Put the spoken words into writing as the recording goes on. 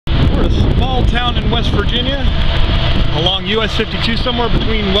small town in West Virginia, along US 52 somewhere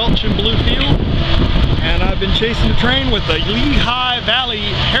between Welch and Bluefield. And I've been chasing the train with the Lehigh Valley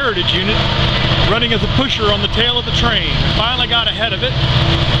Heritage Unit, running as a pusher on the tail of the train. Finally got ahead of it.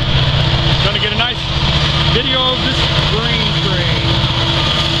 Gonna get a nice video of this grain train.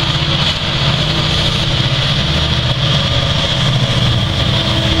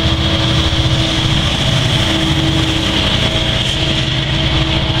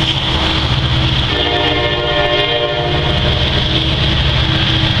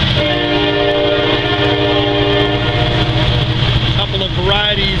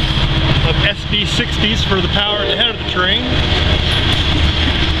 Varieties of SB60s for the power at the head of the train.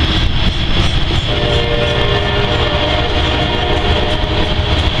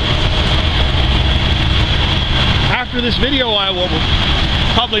 After this video, I will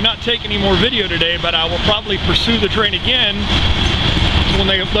probably not take any more video today, but I will probably pursue the train again. So when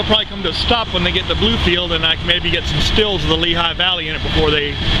they'll probably come to a stop when they get to Bluefield, and I can maybe get some stills of the Lehigh Valley in it before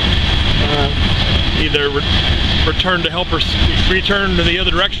they either return to the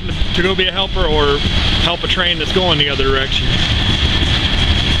other direction to go be a helper, or help a train that's going the other direction.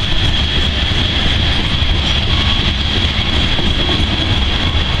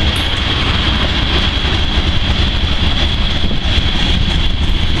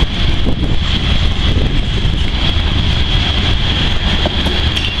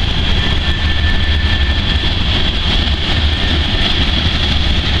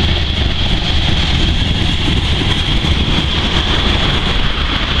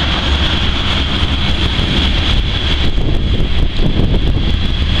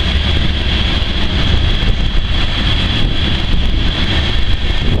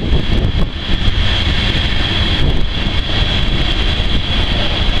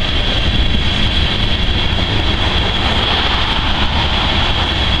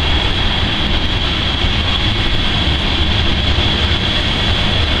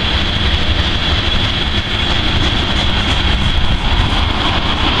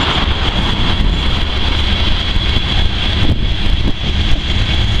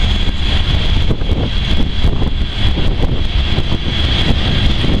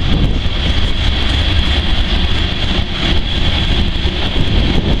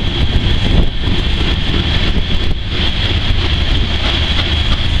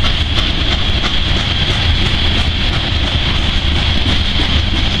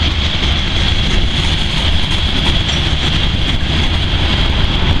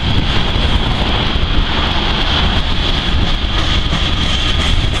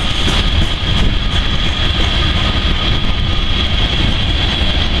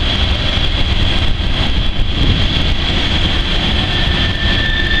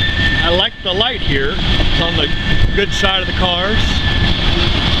 The light here, it's on the good side of the cars.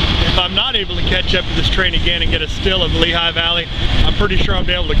 If I'm not able to catch up to this train again and get a still of the Lehigh Valley, I'm pretty sure I'll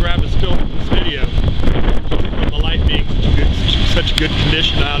be able to grab a still from this video. With the light being such good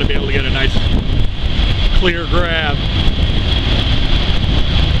condition, I ought to be able to get a nice clear grab.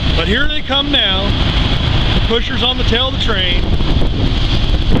 But here they come now, the pushers on the tail of the train.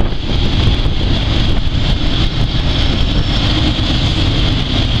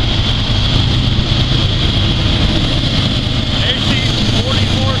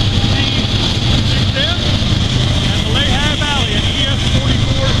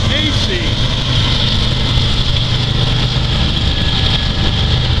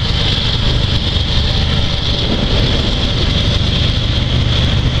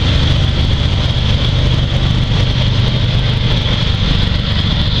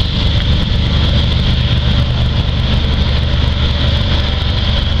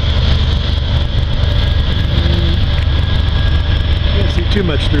 Too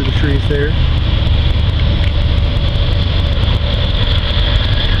much through the trees there.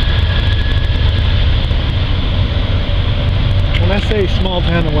 When I say small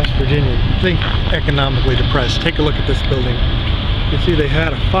town in West Virginia, think economically depressed. Take a look at this building. You can see they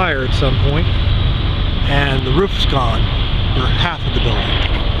had a fire at some point, and the roof's gone, or half of the building.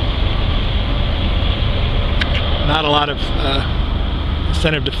 Not a lot of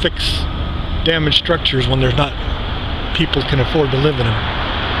incentive to fix damaged structures when there's not people can afford to live in them.